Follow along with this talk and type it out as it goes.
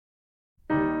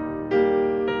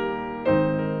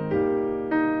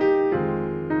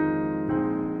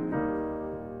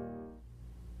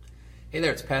Hey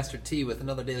there, it's Pastor T with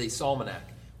another Daily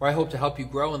Psalmanac, where I hope to help you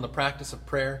grow in the practice of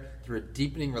prayer through a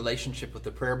deepening relationship with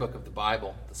the prayer book of the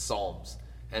Bible, the Psalms.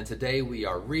 And today we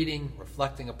are reading,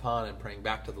 reflecting upon, and praying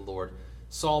back to the Lord,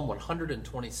 Psalm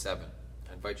 127.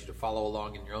 I invite you to follow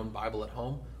along in your own Bible at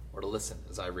home or to listen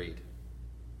as I read.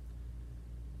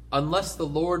 Unless the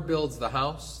Lord builds the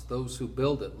house, those who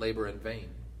build it labor in vain.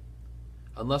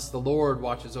 Unless the Lord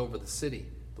watches over the city,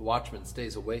 the watchman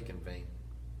stays awake in vain.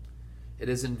 It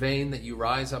is in vain that you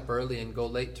rise up early and go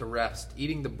late to rest,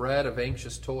 eating the bread of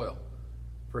anxious toil,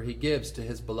 for he gives to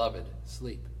his beloved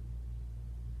sleep.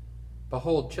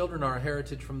 Behold, children are a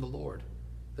heritage from the Lord,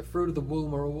 the fruit of the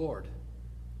womb a reward.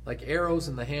 Like arrows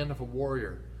in the hand of a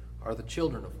warrior are the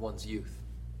children of one's youth.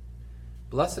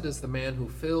 Blessed is the man who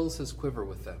fills his quiver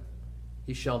with them.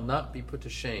 He shall not be put to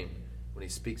shame when he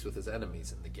speaks with his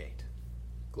enemies in the gate.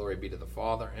 Glory be to the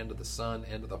Father, and to the Son,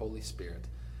 and to the Holy Spirit,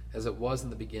 as it was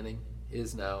in the beginning,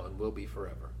 is now, and will be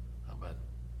forever. Amen.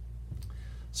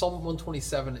 Psalm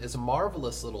 127 is a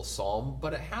marvelous little psalm,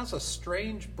 but it has a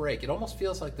strange break. It almost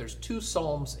feels like there's two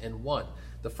psalms in one.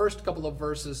 The first couple of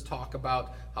verses talk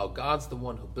about how God's the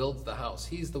one who builds the house.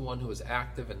 He's the one who is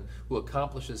active and who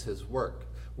accomplishes his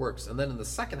works. And then in the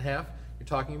second half, you're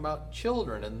talking about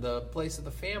children and the place of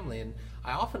the family. And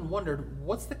I often wondered,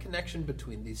 what's the connection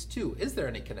between these two? Is there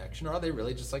any connection, or are they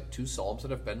really just like two psalms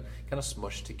that have been kind of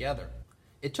smushed together?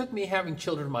 It took me having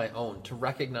children of my own to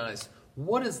recognize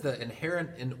what is the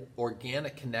inherent and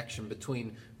organic connection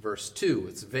between verse 2,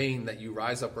 it's vain that you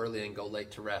rise up early and go late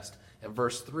to rest, and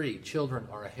verse 3, children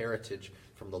are a heritage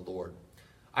from the Lord.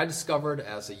 I discovered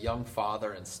as a young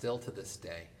father, and still to this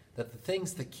day, that the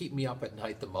things that keep me up at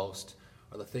night the most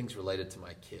are the things related to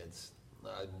my kids.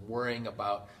 I'm worrying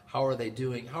about how are they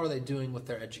doing with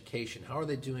their education, how are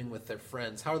they doing with their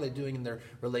friends, how are they doing in their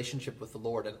relationship with the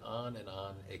Lord, and on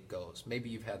it goes.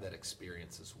 Maybe you've had that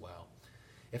experience as well.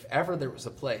 If ever there was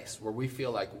a place where we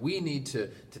feel like we need to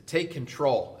take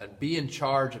control and be in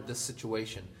charge of this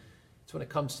situation, it's when it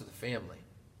comes to the family.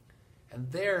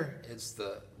 And there is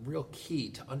the real key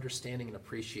to understanding and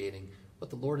appreciating what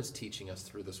the Lord is teaching us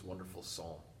through this wonderful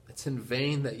psalm. It's in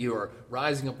vain that you are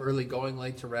rising up early, going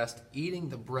late to rest, eating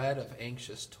the bread of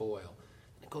anxious toil.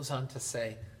 And it goes on to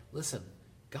say, listen,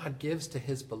 God gives to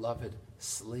his beloved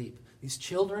sleep. These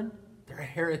children, they're a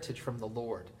heritage from the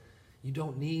Lord. You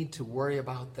don't need to worry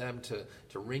about them,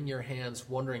 to wring your hands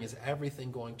wondering, is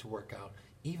everything going to work out?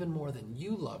 Even more than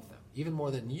you love them, even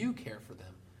more than you care for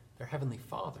them, their heavenly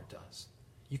Father does.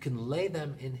 You can lay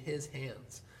them in his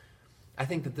hands. I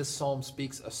think that this psalm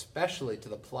speaks especially to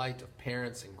the plight of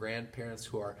parents and grandparents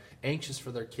who are anxious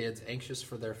for their kids, anxious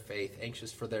for their faith,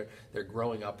 anxious for their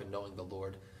growing up and knowing the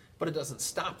Lord. But it doesn't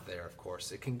stop there, of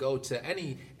course. It can go to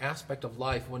any aspect of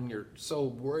life when you're so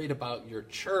worried about your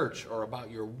church or about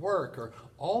your work or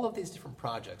all of these different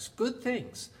projects, good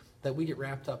things that we get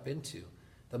wrapped up into.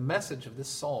 The message of this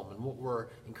psalm and what we're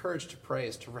encouraged to pray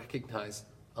is to recognize,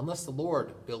 unless the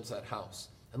Lord builds that house,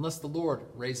 unless the Lord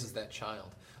raises that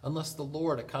child, unless the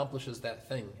Lord accomplishes that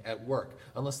thing at work,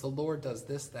 unless the Lord does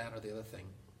this, that, or the other thing,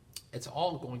 it's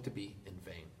all going to be in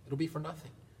vain. It'll be for nothing.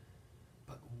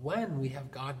 But when we have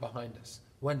God behind us,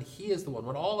 when he is the one,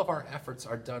 when all of our efforts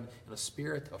are done in a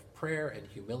spirit of prayer and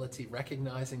humility,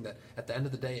 recognizing that at the end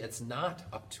of the day, it's not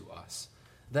up to us,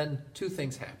 then two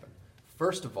things happen.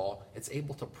 First of all, it's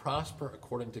able to prosper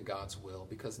according to God's will,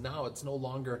 because now it's no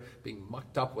longer being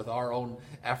mucked up with our own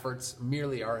efforts,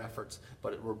 merely our efforts,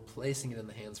 but we're placing it in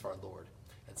the hands of our Lord.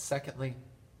 And secondly,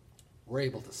 we're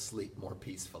able to sleep more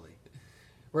peacefully.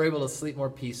 We're able to sleep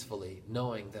more peacefully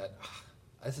knowing that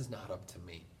this is not up to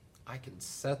me. I can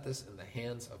set this in the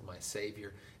hands of my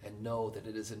Savior and know that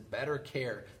it is in better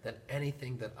care than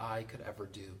anything that I could ever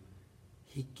do.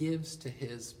 He gives to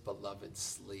his beloved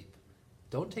sleep.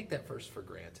 Don't take that verse for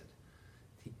granted.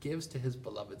 He gives to his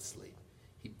beloved sleep.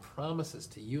 He promises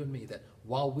to you and me that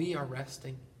while we are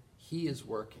resting, he is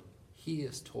working, he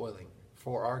is toiling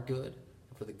for our good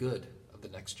and for the good of the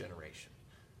next generation.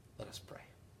 Let us pray.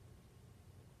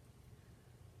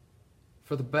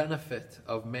 For the benefit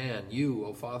of man, you,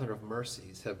 O Father of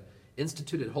mercies, have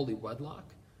instituted holy wedlock,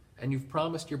 and you've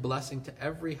promised your blessing to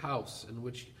every house in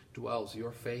which dwells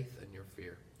your faith and your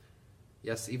fear.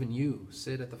 Yes, even you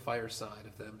sit at the fireside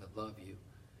of them that love you,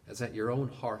 as at your own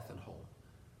hearth and home.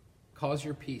 Cause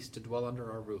your peace to dwell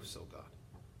under our roofs, O God,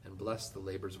 and bless the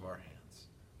labors of our hands.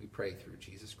 We pray through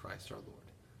Jesus Christ our Lord.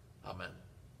 Amen.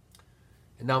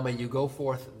 And now may you go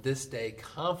forth this day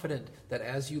confident that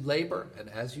as you labor and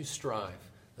as you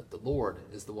strive, that the Lord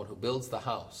is the one who builds the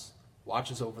house,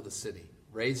 watches over the city,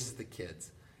 raises the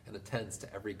kids, and attends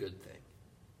to every good thing.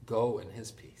 Go in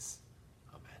his peace.